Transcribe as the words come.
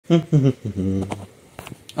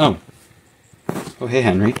Oh. Oh, hey,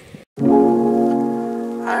 Henry.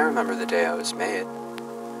 I remember the day I was made,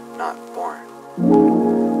 not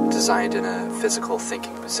born. Designed in a physical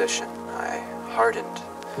thinking position, I hardened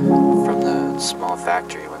from the small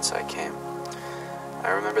factory whence I came. I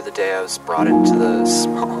remember the day I was brought into the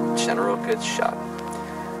small general goods shop.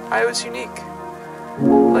 I was unique.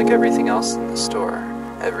 Like everything else in the store,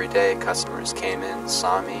 every day customers came in,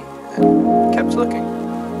 saw me, and kept looking.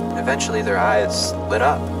 Eventually their eyes lit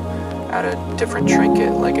up at a different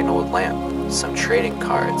trinket like an old lamp, some trading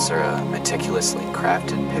cards, or a meticulously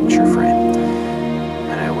crafted picture frame.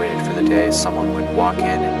 And I waited for the day someone would walk in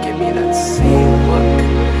and give me that same look.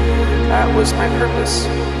 That was my purpose,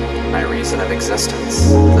 my reason of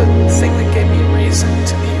existence, the thing that gave me reason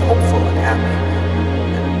to be hopeful and happy.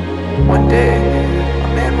 And one day,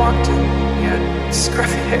 a man walked in. He had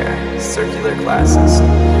scruffy hair, circular glasses,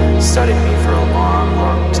 and studied me for a long,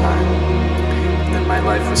 long time. And then my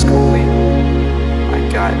life was complete. I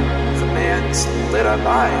got the man's lit up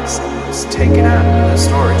eyes and was taken out of the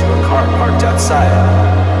store to a car parked outside.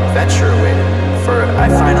 Adventure awaited, for I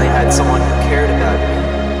finally had someone who cared about me.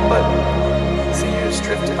 But the years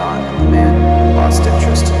drifted on and the man lost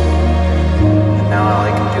interest in me. And now all I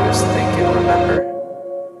can do is think and remember.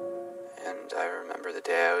 And I remember the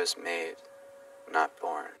day I was made, not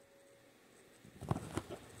born.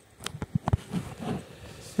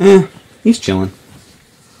 He's chilling.